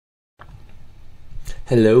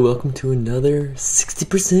Hello, welcome to another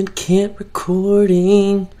 60% can't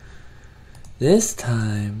recording. This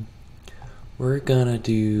time, we're gonna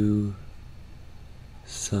do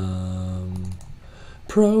some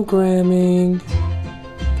programming.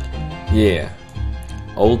 Yeah,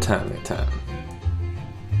 old timey time.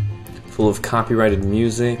 Full of copyrighted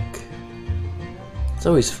music. It's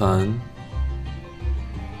always fun.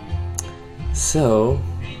 So,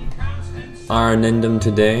 our addendum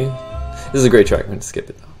today. This is a great track. I'm gonna skip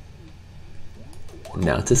it though.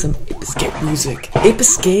 Now to some Ape Escape music. Ape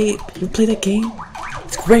Escape! You play that game?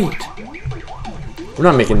 It's great! We're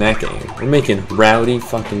not making that game. We're making Rowdy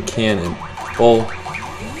fucking Cannon. Well,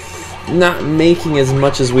 not making as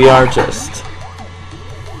much as we are, just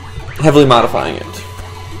heavily modifying it.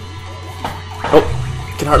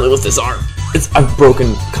 Oh, can hardly lift this arm. I've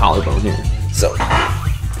broken collarbone here. So,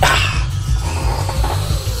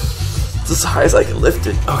 it's as high as I can lift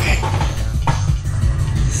it. Okay.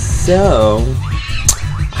 So,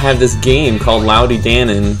 I have this game called Rowdy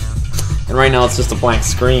Cannon, and right now it's just a blank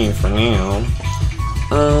screen for now.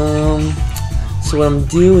 So what I'm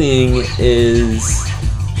doing is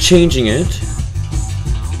changing it.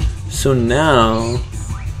 So now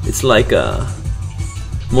it's like a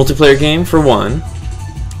multiplayer game for one.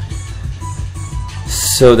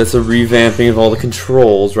 So that's a revamping of all the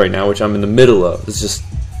controls right now, which I'm in the middle of. It's just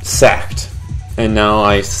sacked. And now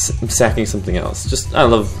I'm sacking something else. I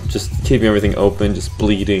love just keeping everything open, just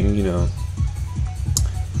bleeding, you know.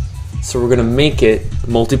 So we're gonna make it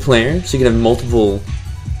multiplayer, so you can have multiple,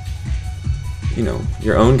 you know,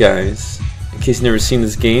 your own guys. In case you've never seen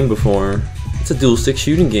this game before, it's a dual stick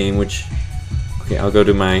shooting game, which, okay, I'll go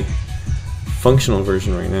to my functional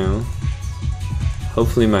version right now.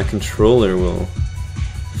 Hopefully my controller will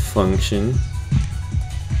function.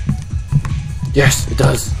 Yes, it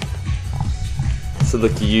does. So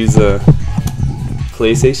look, you use a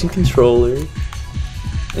PlayStation controller,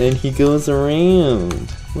 and he goes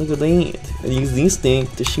around. Look at that. I use this stick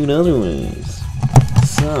to shoot other ones.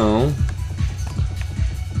 So,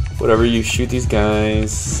 whatever, you shoot these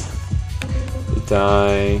guys, they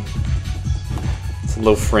die. It's a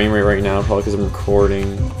low frame rate right now, probably because I'm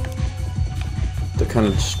recording. They're kind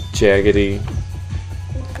of jaggedy.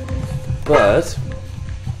 But,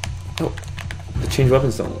 oh, the change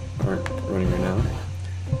weapons aren't running right now.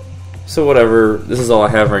 So whatever, this is all I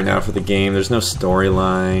have right now for the game. There's no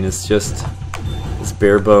storyline, it's just this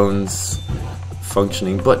bare bones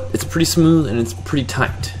functioning, but it's pretty smooth and it's pretty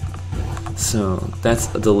tight. So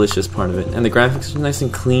that's a delicious part of it. And the graphics are nice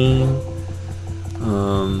and clean.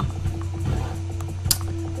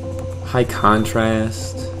 High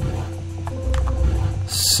contrast.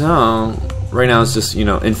 So right now it's just, you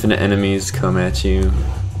know, infinite enemies come at you.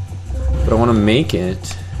 But I want to make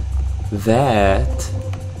it that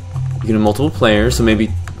you can have multiple players, so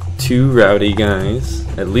maybe 2 Rowdy guys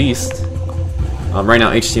at least. Right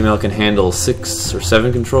now HTML can handle 6 or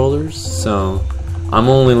 7 controllers, so I'm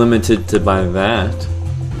only limited to by that.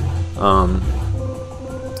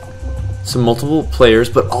 So multiple players,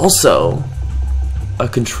 but also a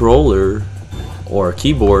controller or a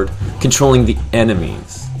keyboard controlling the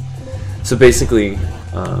enemies. So basically,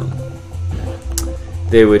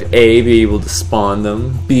 they would A, be able to spawn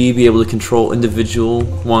them, B, be able to control individual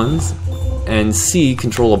ones, and C,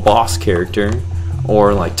 control a boss character,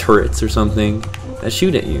 or like turrets or something that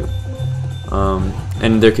shoot at you.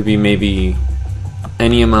 And there could be maybe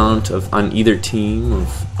any amount of on either team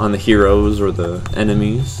of on the heroes or the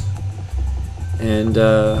enemies. And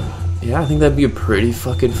yeah, I think that'd be a pretty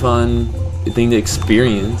fucking fun thing to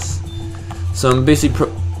experience. So I'm basically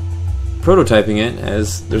prototyping it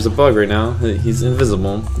as there's a bug right now. He's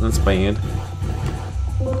invisible. That's bad.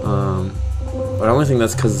 But I only think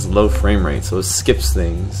that's because it's low frame rate, so it skips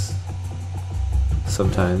things.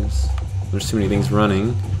 Sometimes there's too many things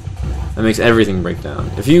running. That makes everything break down.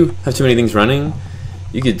 If you have too many things running,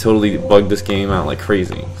 you could totally bug this game out like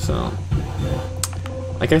crazy. So,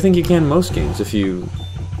 like I think you can most games if you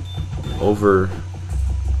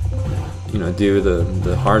do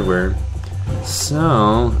the hardware.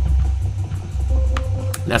 So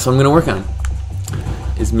that's what I'm going to work on,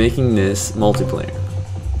 is making this multiplayer.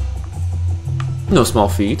 No small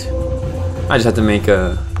feat. I just have to make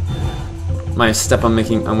my step I'm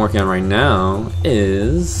working on right now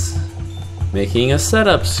is making a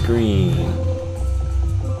setup screen.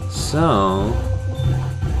 So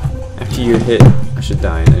after you hit, I should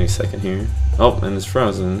die in any second here. Oh, and it's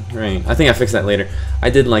frozen. Right. I think I fixed that later. I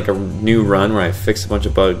did like a new run where I fixed a bunch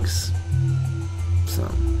of bugs.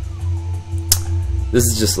 So this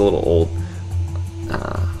is just a little old.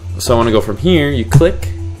 So I want to go from here. You click,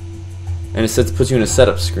 and it puts you in a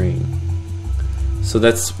setup screen. So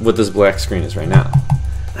that's what this black screen is right now.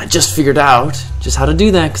 I just figured out just how to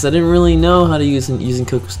do that because I didn't really know how to use using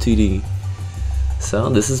Cocos 2D. So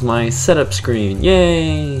this is my setup screen.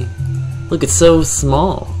 Yay! Look, it's so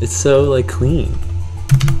small. It's so like clean.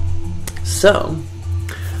 So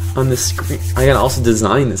on this screen, I gotta also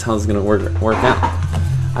design this. How it's gonna work out.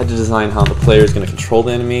 I have to design how the player is gonna control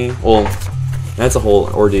the enemy. Well, that's a whole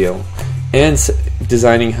ordeal. And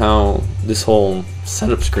designing how this whole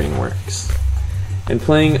setup screen works. And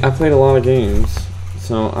I played a lot of games,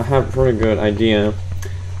 so I have a pretty good idea.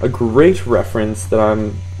 A great reference that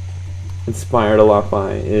I'm inspired a lot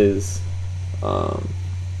by is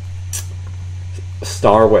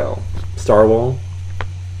Starwell.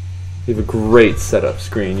 You have a great setup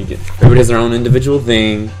screen. Everybody has their own individual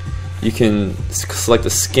thing. You can select a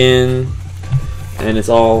skin, and it's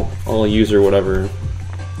all user whatever.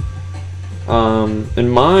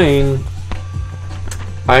 And mine,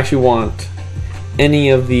 I actually want any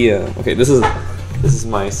of the okay, this is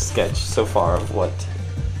my sketch so far of what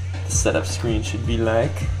the setup screen should be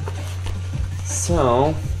like.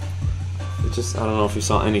 So I don't know if you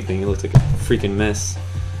saw anything. It looked like a freaking mess.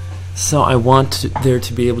 So I want there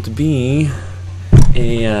to be able to be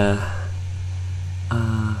a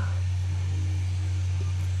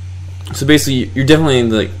so basically you're definitely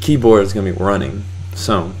the keyboard is gonna be running.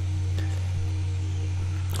 So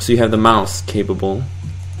you have the mouse capable,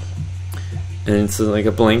 and it's like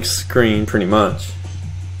a blank screen pretty much,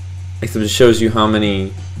 except it shows you how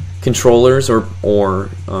many controllers or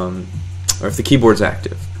if the keyboard's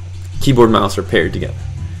active. Keyboard mouse are paired together.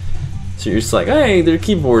 So you're just like, hey, there are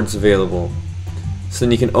keyboards available. So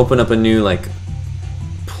then you can open up a new like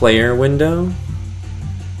player window.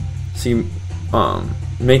 So you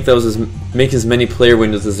make as many player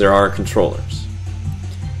windows as there are controllers.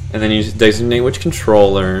 And then you just designate which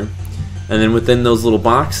controller, and then within those little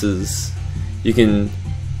boxes you can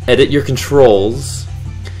edit your controls.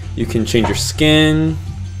 You can change your skin,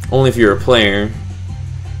 only if you're a player,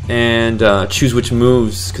 and choose which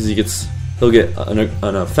moves, because he'll get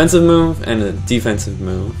an offensive move and a defensive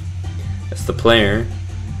move. That's the player.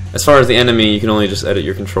 As far as the enemy, you can only just edit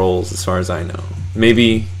your controls, as far as I know.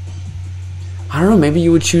 Maybe, I don't know, maybe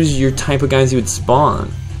you would choose your type of guys you would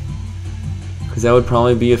spawn, because that would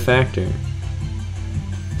probably be a factor.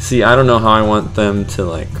 See, I don't know how I want them to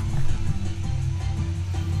like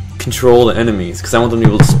control the enemies, because I want them to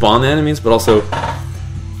be able to spawn the enemies, but also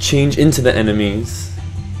change into the enemies,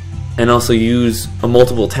 and also use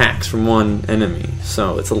multiple attacks from one enemy.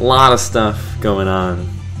 So it's a lot of stuff going on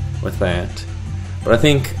with that. But I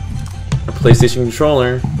think a PlayStation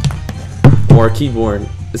controller or a keyboard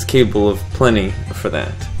is capable of plenty for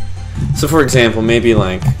that. So for example, maybe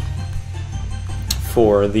like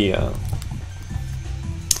for the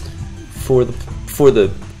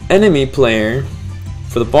enemy player,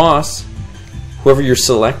 for the boss, whoever you're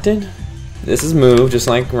selected, this is move, just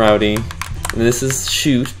like Rowdy, and this is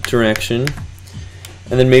shoot, direction,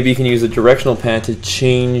 and then maybe you can use a directional pad to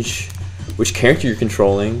change which character you're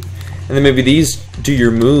controlling, and then maybe these do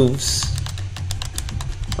your moves.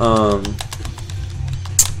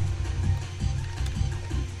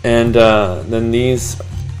 Then these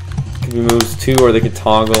could be moves too, or they could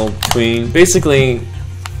toggle between. Basically,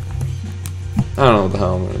 I don't know what the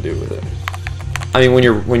hell I'm gonna do with it. I mean,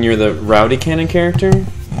 when you're the Rowdy Cannon character,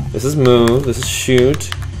 this is move, this is shoot.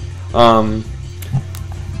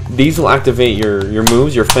 These will activate your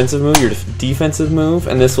moves, your offensive move, your defensive move,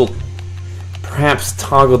 and this will perhaps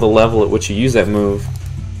toggle the level at which you use that move.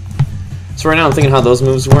 So right now I'm thinking how those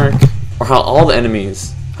moves work, or how all the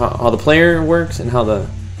enemies, how the player works, and how the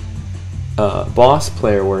boss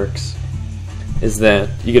player works, is that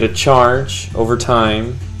you get a charge over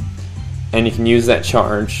time, and you can use that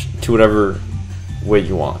charge to whatever way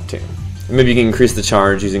you want to. And maybe you can increase the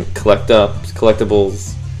charge using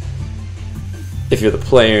collectibles if you're the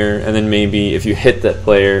player, and then maybe if you hit that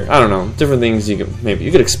player, I don't know, different things you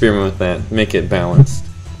could experiment with that, make it balanced.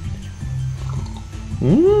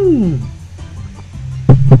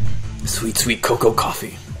 Sweet, sweet cocoa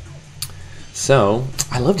coffee. So,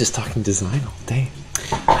 I love just talking design all day.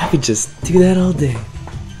 I could just do that all day.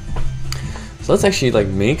 So let's actually like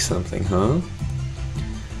make something, huh?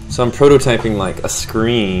 So I'm prototyping like a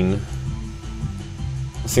screen.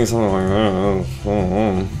 Let's think something like that.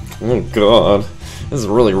 Oh god. This is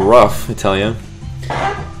really rough, I tell you.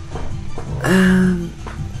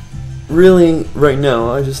 Really, right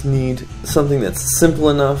now, I just need something that's simple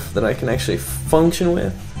enough that I can actually function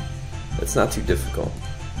with. That's not too difficult.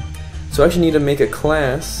 So I actually need to make a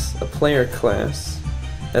class, a player class.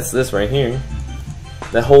 That's this right here.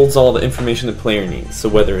 That holds all the information the player needs. So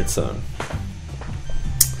whether it's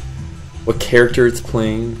what character it's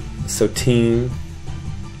playing. So team.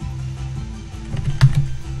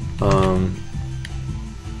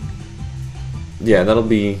 Yeah, that'll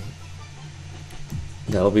be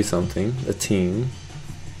something. A team.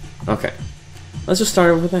 Okay, let's just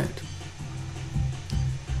start with that.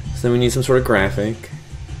 So then we need some sort of graphic,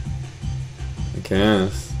 I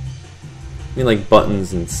guess. I mean, like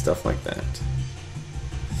buttons and stuff like that.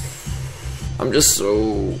 I'm just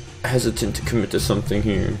so hesitant to commit to something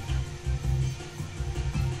here.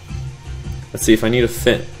 Let's see if I need a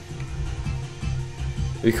fit.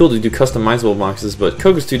 It'd be cool to do customizable boxes, but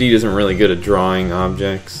Cocos 2D isn't really good at drawing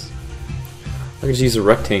objects. I could just use a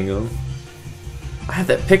rectangle. I have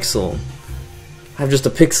that pixel. I have just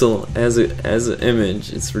a pixel as an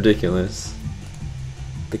image. It's ridiculous.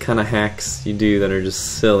 The kind of hacks you do that are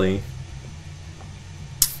just silly.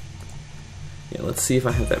 Yeah, let's see if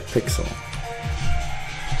I have that pixel.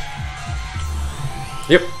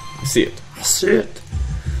 Yep, I see it. I see it.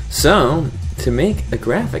 So, to make a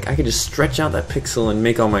graphic, I could just stretch out that pixel and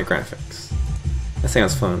make all my graphics. That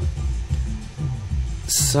sounds fun.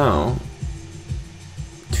 So,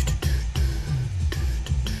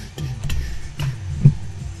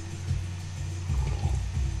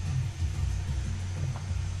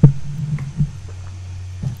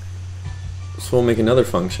 we'll make another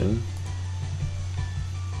function.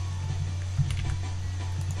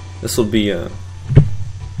 This will be a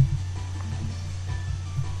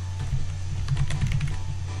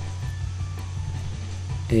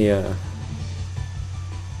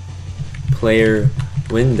player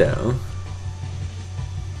window.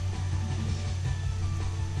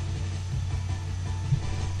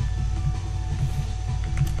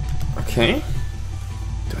 Okay.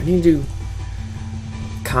 Do I need to do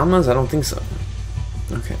commas? I don't think so.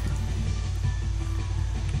 Okay.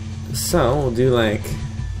 So we'll do like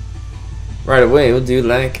right away. We'll do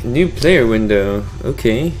like new player window.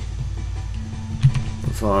 Okay.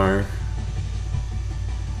 Of our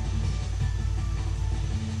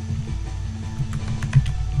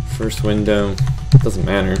first window, doesn't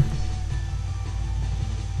matter,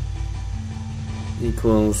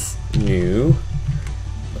 equals new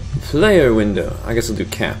player window. I guess we'll do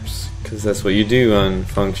caps because that's what you do on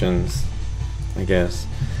functions, I guess.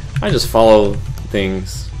 I just follow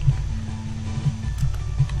things.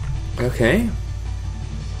 Okay,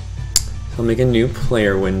 so I'll make a new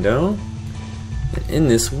player window, and in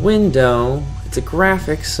this window it's a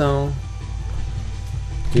graphic, so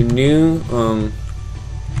do new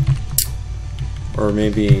or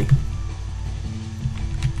maybe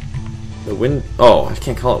the oh, I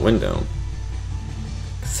can't call it window.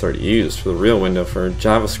 It's already used for the real window for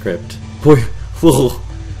JavaScript. Boy,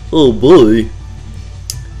 oh boy.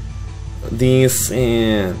 These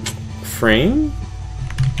and frame.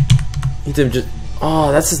 You can just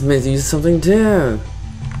that's just meant to use something too.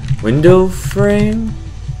 Window frame.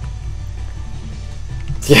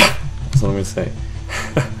 Yeah, that's what I'm gonna say.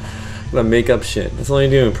 I'm gonna make up shit. That's all you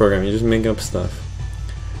do in programming. You just make up stuff.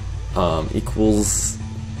 Equals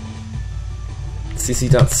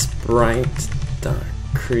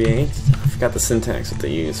cc.sprite.create. I forgot the syntax that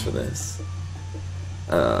they use for this.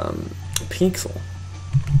 Pixel.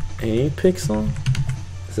 A pixel?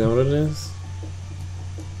 Is that what it is?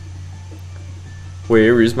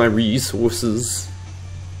 Where is my resources?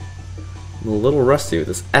 I'm a little rusty with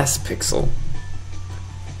this S pixel.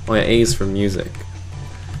 Oh yeah, A is for music.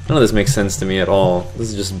 None of this makes sense to me at all.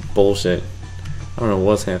 This is just bullshit. I don't know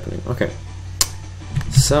what's happening. Okay.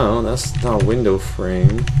 So, that's the window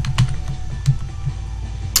frame.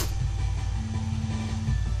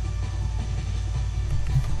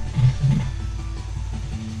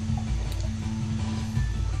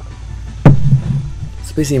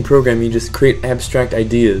 So basically in programming, you just create abstract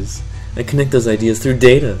ideas and connect those ideas through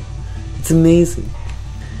data. It's amazing.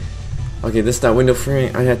 Okay, this window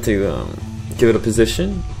frame, I had to give it a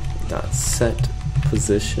position. Set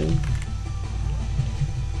position,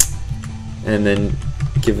 and then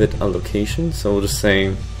give it a location. So we'll just say,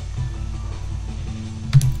 I'm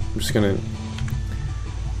just gonna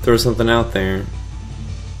throw something out there.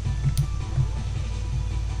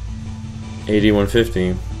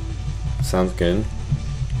 8150 sounds good.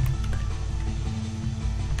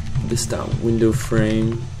 This window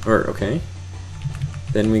frame, or okay.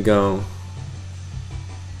 Then we go.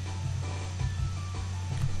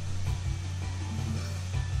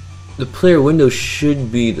 The player window should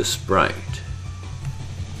be the sprite.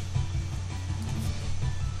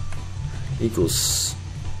 Equals,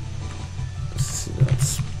 let's see,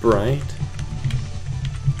 that's sprite.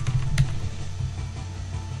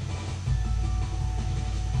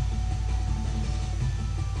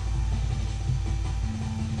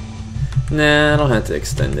 Nah, I don't have to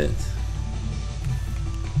extend it.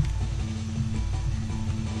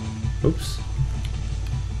 Oops.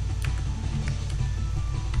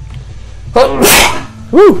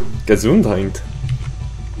 Woo! Gesundheit.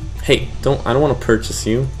 Hey, I don't want to purchase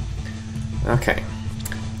you. Okay.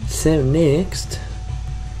 So next,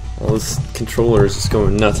 well, this controller is just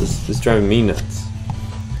going nuts. It's driving me nuts.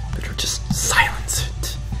 Better just silence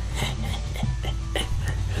it.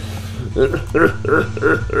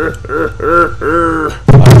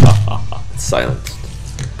 It's silenced.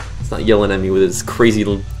 It's not yelling at me with its crazy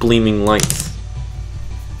little gleaming lights.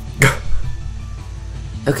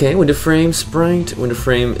 Okay, window frame, sprite. Window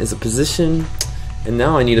frame is a position. And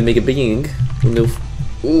now I need to make it big. Window.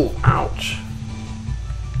 Ooh, ouch.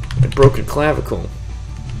 I broke a clavicle.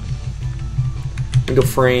 Window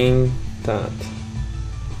frame dot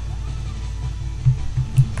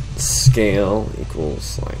scale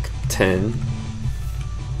equals like 10.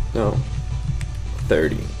 No.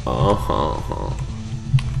 30.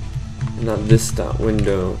 Now this dot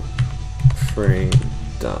window frame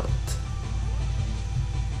dot.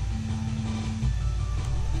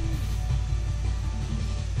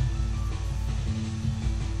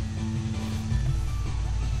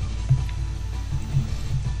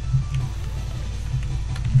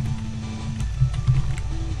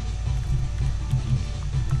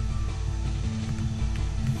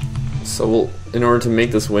 So in order to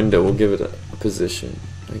make this window, we'll give it a position,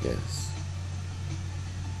 I guess.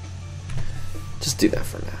 Just do that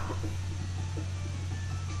for now.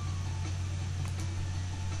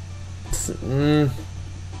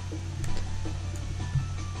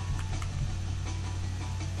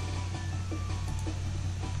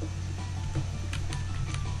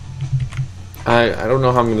 I don't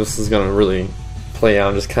know how this is gonna really play out.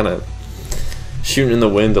 I'm just kind of shooting in the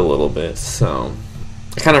wind a little bit, so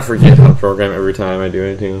I kind of forget how to program every time I do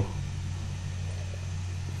anything.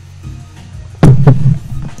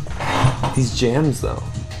 These jams, though,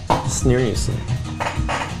 seriously. I'm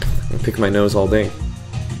gonna pick my nose all day.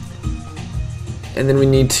 And then we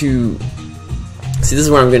need to see. This is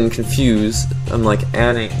where I'm getting confused. I'm like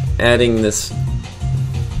adding this.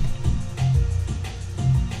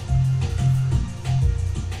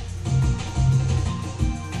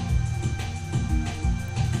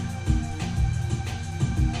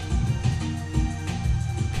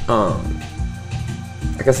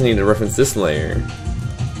 I guess I need to reference this layer.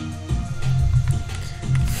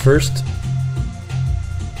 First,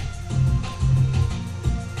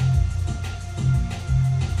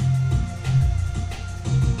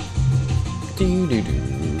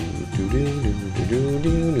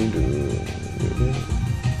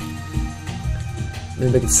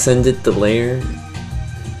 maybe I could send it the layer.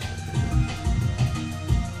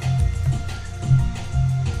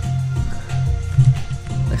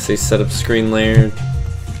 I say set up screen layer.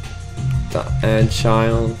 Dot add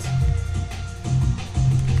child.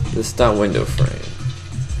 This dot window frame.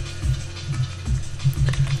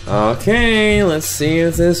 Okay, let's see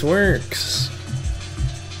if this works.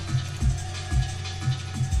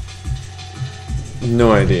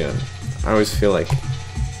 No idea. I always feel like,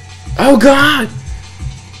 oh god!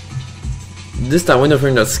 This dot window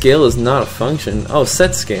frame dot scale is not a function. Oh,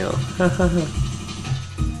 set scale.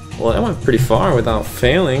 Well, that went pretty far without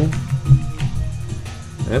failing.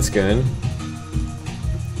 That's good.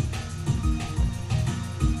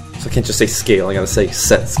 So I can't just say scale, I gotta say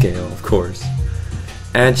set scale, of course.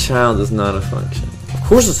 Add child is not a function. Of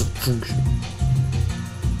course it's a function.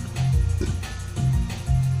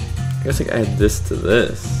 I guess I can add this to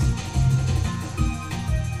this.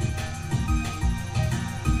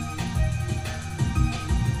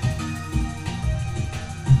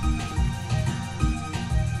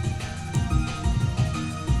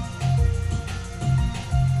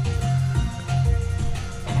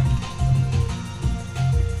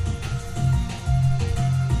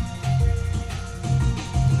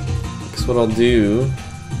 What I'll do,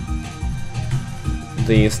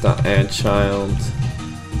 this dot add child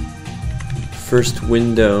first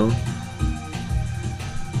window,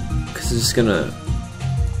 because it's just gonna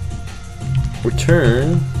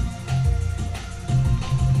return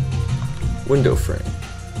window frame.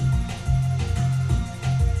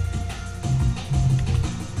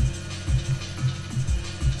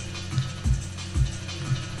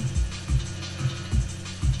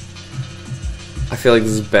 I feel like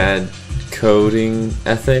this is bad coding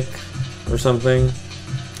ethic or something.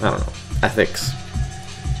 I don't know. Ethics.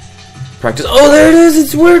 Practice. Oh, there it is!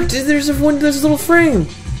 It's worked! There's a little frame!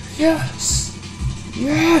 Yes!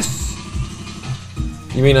 Yes!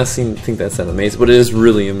 You may not think that's that amazing, but it is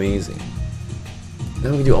really amazing. Now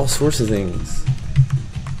we can do all sorts of things.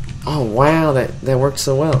 Oh wow, that worked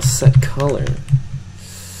so well. Set color.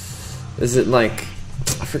 Is it like,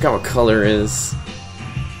 I forgot what color is.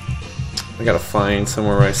 I gotta find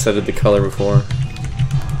somewhere where I set the color before.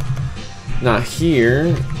 Not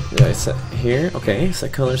here. Did I set here? Okay,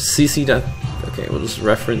 set color cc dot. Okay, we'll just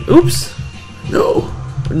reference. Oops. No.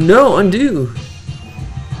 No, undo.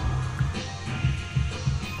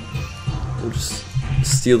 We'll just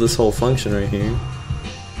steal this whole function right here.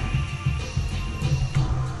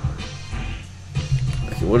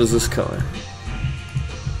 Okay, what is this color?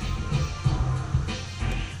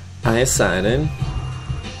 I decided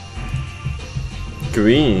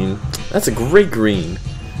green. That's a great green.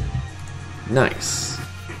 Nice.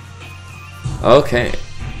 Okay.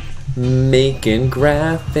 Making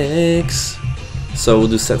graphics. So we'll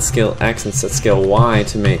do set scale X and set scale Y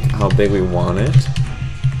to make how big we want it.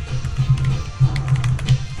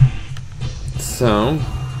 So,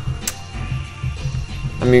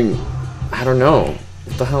 I mean, I don't know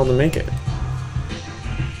what the hell to make it.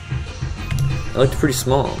 It looked pretty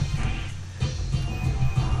small.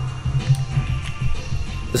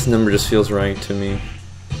 This number just feels right to me.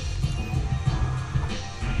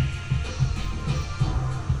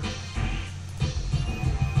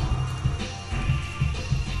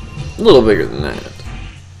 A little bigger than that.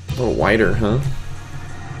 A little wider, huh?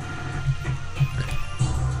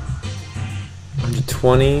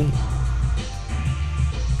 120. And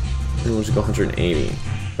we'll just go 180.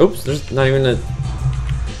 Oops, there's not even a...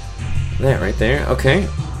 That right there. Okay.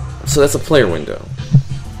 So that's a player window.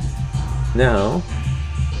 Now...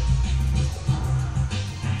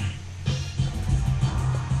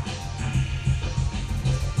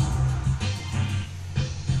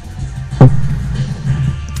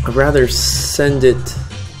 I'd rather send it.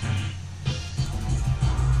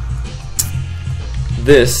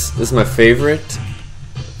 This is my favorite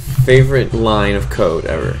line of code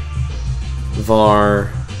ever.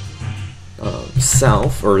 Var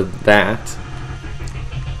self, or that,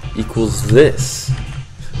 equals this.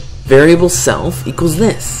 Variable self equals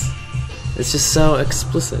this. It's just so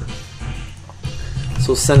explicit. So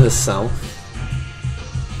we'll send the self.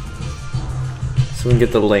 So we can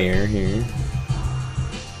get the layer here.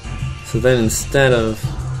 So then instead of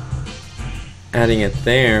adding it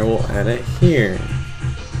there, we'll add it here.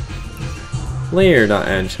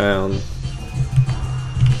 Layer.addChild.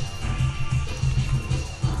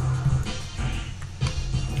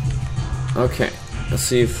 Okay, let's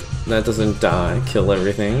see if that doesn't die, kill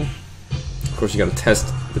everything. Of course you gotta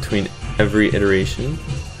test between every iteration.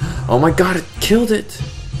 Oh my god, it killed it!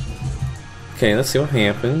 Okay, let's see what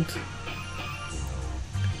happened.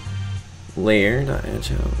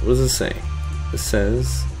 Layer.addChild. What does it say? It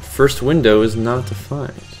says first window is not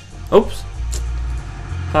defined. Oops.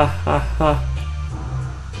 Ha ha ha.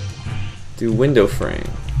 Do window frame.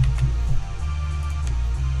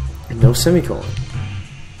 No semicolon.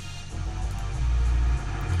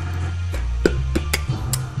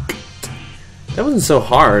 That wasn't so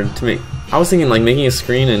hard to make. I was thinking like making a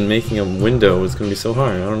screen and making a window was gonna be so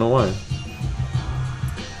hard. I don't know why.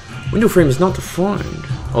 Window frame is not defined.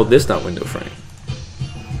 Oh, this not window frame.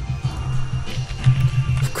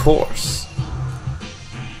 Of course.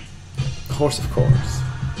 Of course, of course.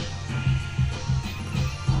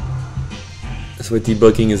 That's why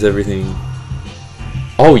debugging is everything.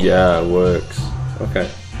 Oh yeah, it works. Okay.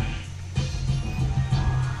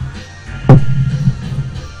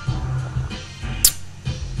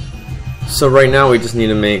 So right now we just need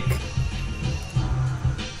to make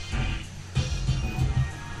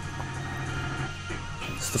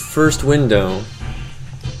the first window,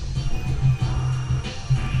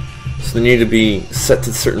 so they need to be set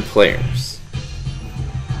to certain players.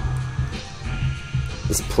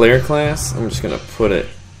 This player class, I'm just gonna put it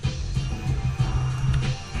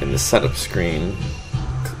in the setup screen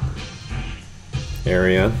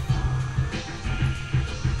area.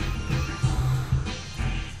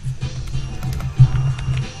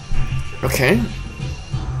 Okay,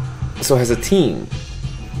 so it has a team.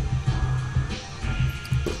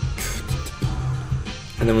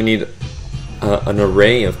 And then we need an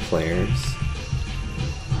array of players.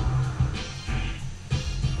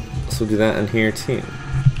 So we'll do that in here too.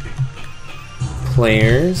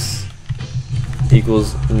 Players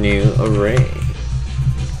equals new array.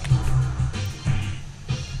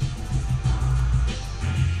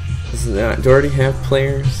 Do I already have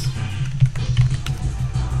players?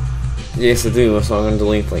 Yes, I do, so I'm going to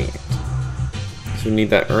delete it. So we need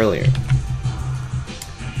that earlier.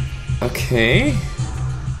 Okay.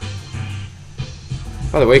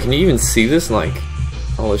 By the way, can you even see this, like,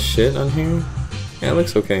 all this shit on here? Yeah, it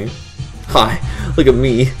looks okay. Hi, look at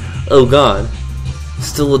me. Oh god.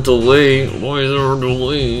 Still a delay. Why is there a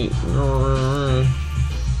delay?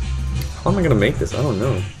 How am I gonna make this? I don't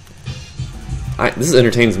know. This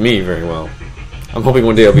entertains me very well. I'm hoping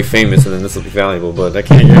one day I'll be famous and then this will be valuable, but I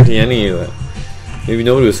can't guarantee any of that. Maybe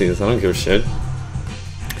nobody will see this. I don't give a shit.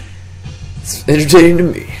 It's entertaining to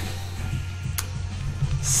me.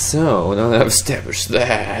 So, now that I've established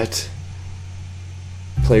that,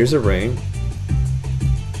 players array.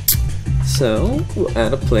 So, we'll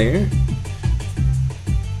add a player.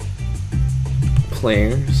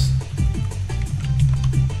 Players.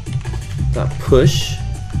 Dot push.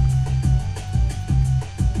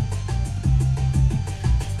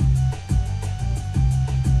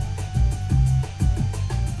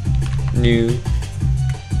 New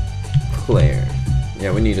player.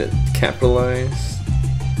 Yeah, we need it capitalized.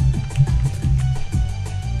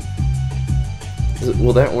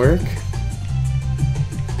 Will that work?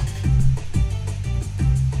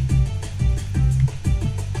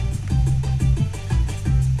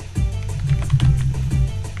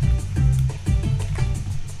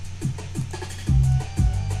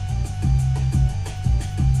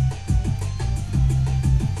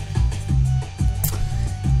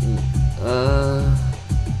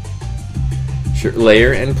 Sure,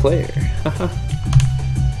 layer and player.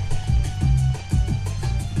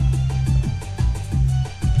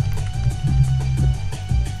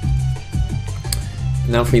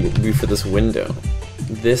 Now for this window,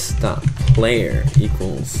 this dot player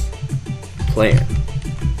equals player.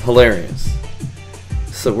 Hilarious.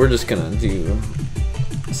 So we're just gonna do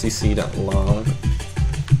cc.log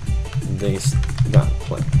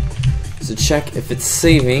base.play. So check if it's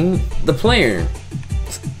saving the player.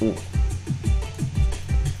 Ooh.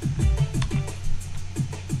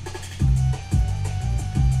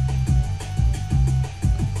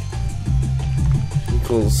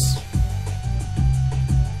 Equals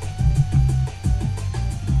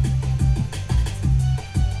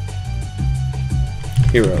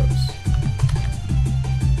heroes.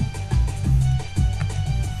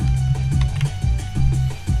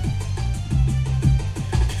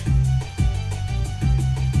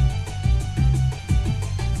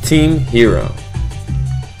 Team hero.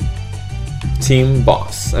 Team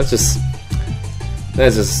boss. That's just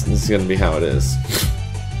this is gonna be how it is.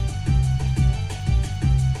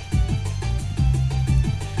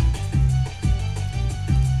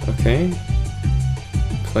 Okay.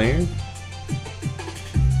 Player.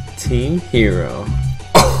 Team hero.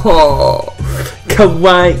 Oh,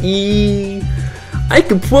 kawaii! I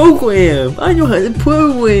can program. I know how to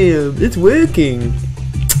program. It's working.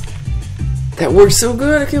 That worked so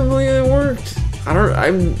good. I can't believe it worked.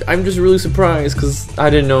 I'm just really surprised because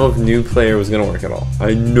I didn't know if new player was gonna work at all. I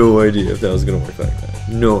had no idea if that was gonna work like that.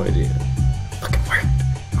 No idea. Look, it worked.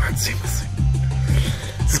 It worked seamlessly.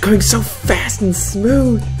 This is going so fast and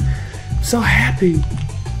smooth. I'm so happy.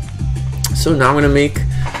 So now I'm gonna make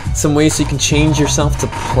some ways so you can change yourself to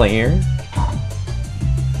player.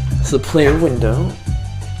 So the player window.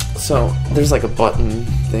 So there's like a button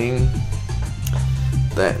thing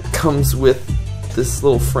that comes with this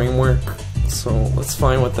little framework. So let's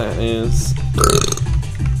find what that is.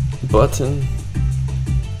 Button.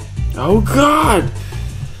 Oh god!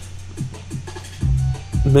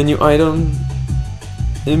 Menu item.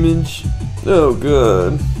 Image. Oh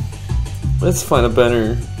good. Let's find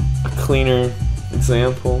a cleaner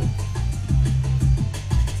example.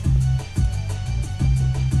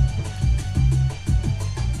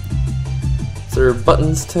 Is there a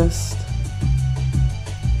buttons test?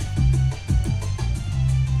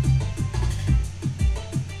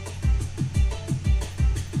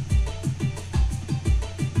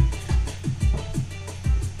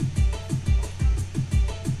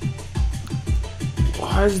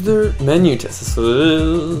 Why is there menu test? That's what it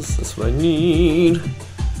is. That's what I need.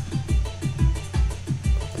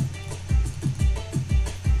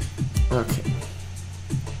 Okay.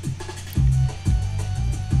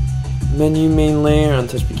 Menu main layer,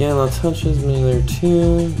 untouched began, all touches, menu layer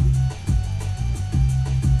 2.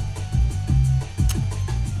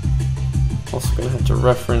 Also gonna have to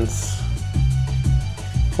reference.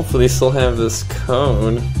 Hopefully they still have this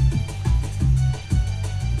code.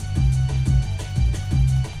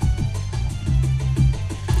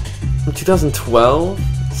 From 2012?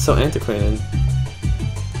 So antiquated.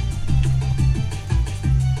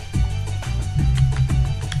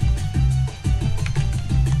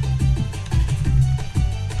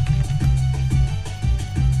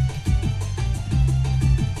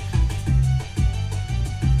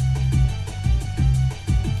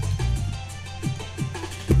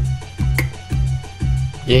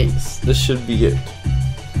 Yes, this should be it.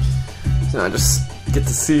 So now I just get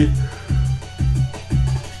to see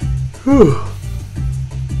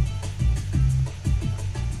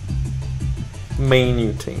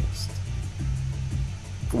Menu taste.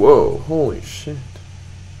 Whoa, holy shit.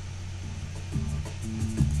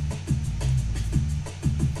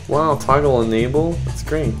 Wow, toggle enable? That's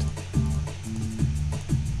great.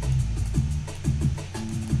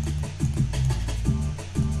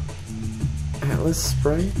 Atlas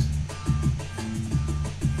sprite?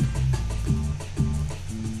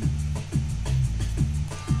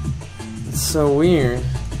 It's so weird.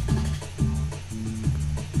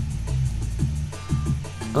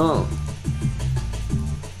 Oh.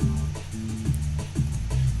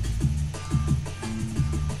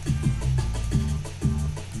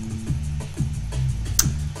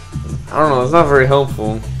 I don't know, it's not very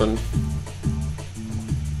helpful, but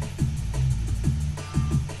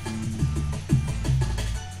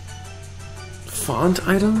font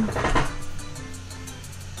item?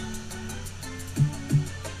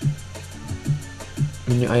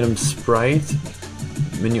 Menu item sprite,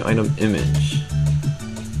 menu item image.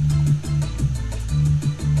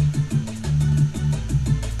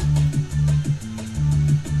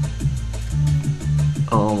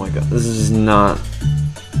 Oh my god, this is just not,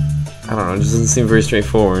 I don't know, it just doesn't seem very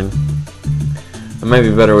straightforward. I might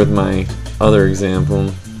be better with my other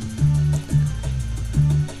example.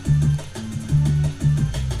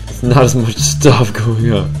 It's not as much stuff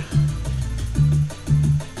going on.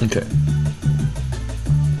 Okay.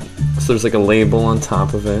 So there's like a label on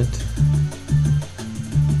top of it.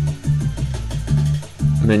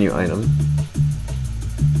 Menu item.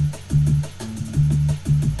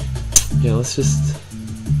 Yeah, let's just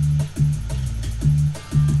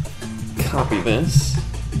copy this.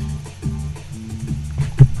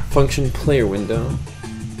 Function player window.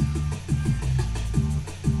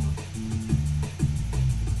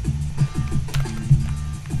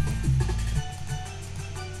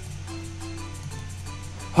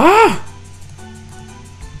 Ah!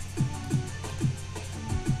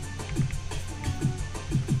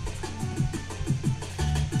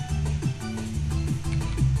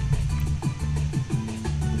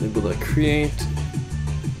 Able to create.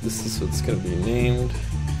 This is what's going to be named.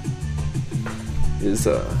 Is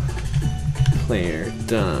player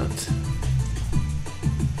dot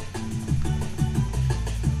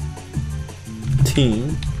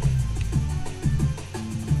team.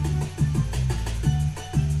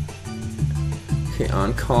 Okay,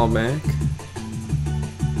 on callback.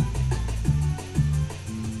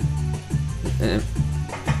 And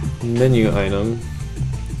menu item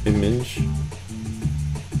image.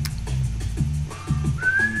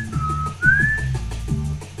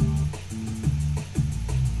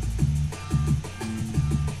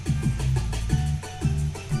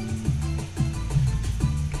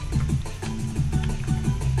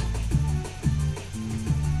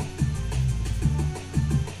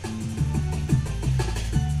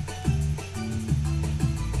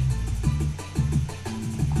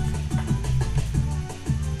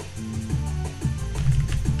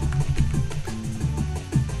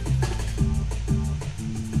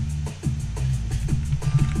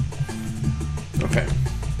 Okay.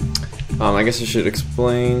 I guess I should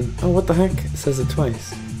explain. Oh, what the heck? It says it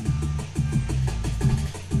twice.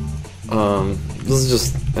 This is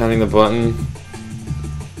just adding the button.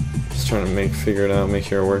 Just trying to figure it out, make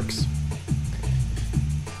sure it works.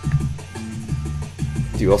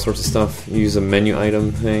 Do all sorts of stuff. Use a menu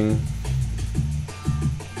item thing.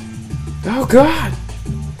 Oh god!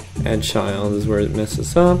 Add child is where it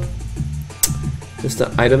messes up. Just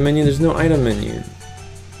the item menu. There's no item menu.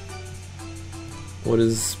 What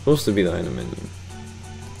is supposed to be the item menu?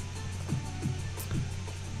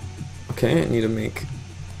 Okay, I need to make.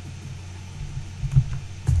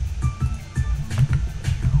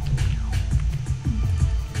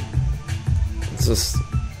 It's just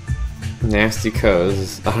nasty code.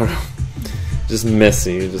 It's, I don't know. Just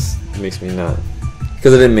messy. It just makes me not.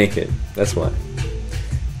 Because I didn't make it. That's why.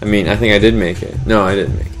 I mean, I think I did make it. No, I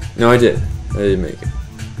didn't make it. No, I did. I didn't make it.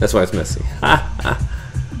 That's why it's messy. Ha ha.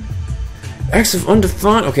 X of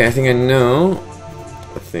undefined. Okay, I think I know.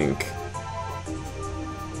 I think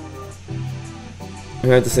I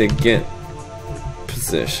had to say get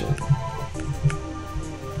position.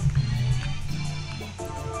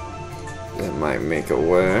 That might make it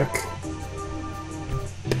work.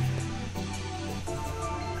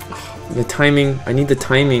 The timing. I need the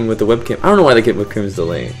timing with the webcam. I don't know why the webcam is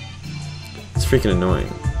delayed. It's freaking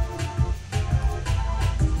annoying.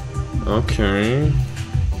 Okay.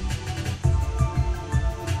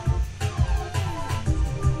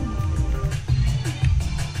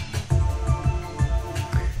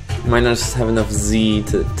 Might not just have enough Z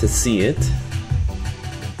to see it.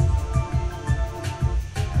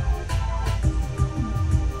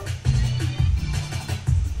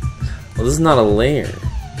 Well, this is not a layer.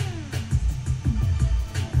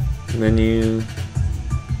 Menu.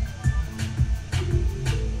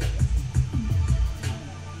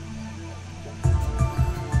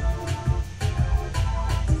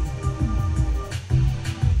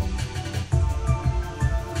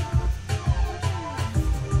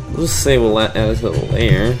 We'll just say we'll add it to the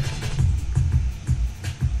layer.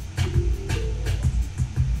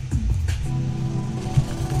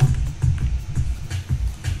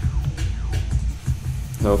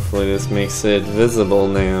 Hopefully this makes it visible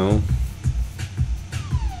now.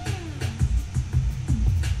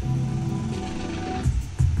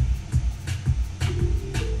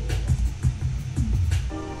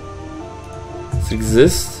 Does it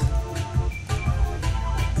exist?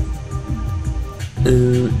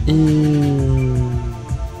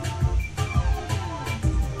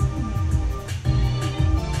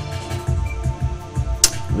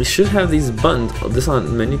 We should have these buttons. Oh, this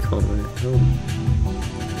on menu code. Oh.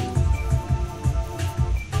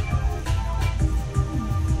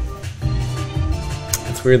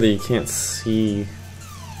 It's weird that you can't see.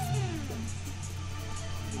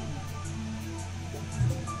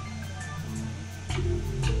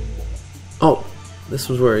 Oh, this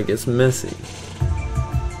was where it gets messy.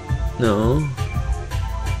 No.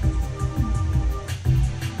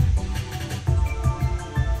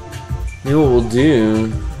 Maybe what we'll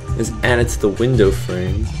do is add it to the window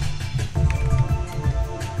frame.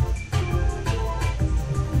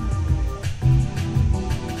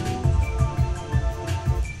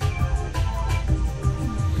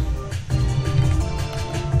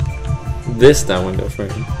 That window frame.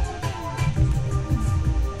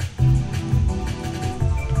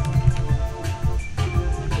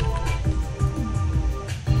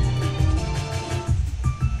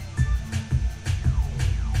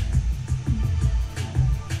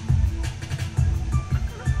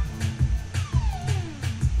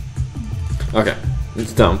 Okay,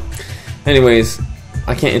 it's dumb. Anyways,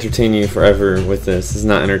 I can't entertain you forever with this. It's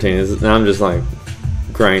not entertaining. Now I'm just like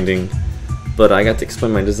grinding. But I got to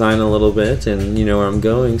explain my design a little bit, and you know where I'm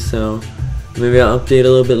going, so maybe I'll update a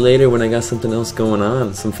little bit later when I got something else going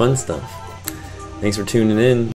on, some fun stuff. Thanks for tuning in.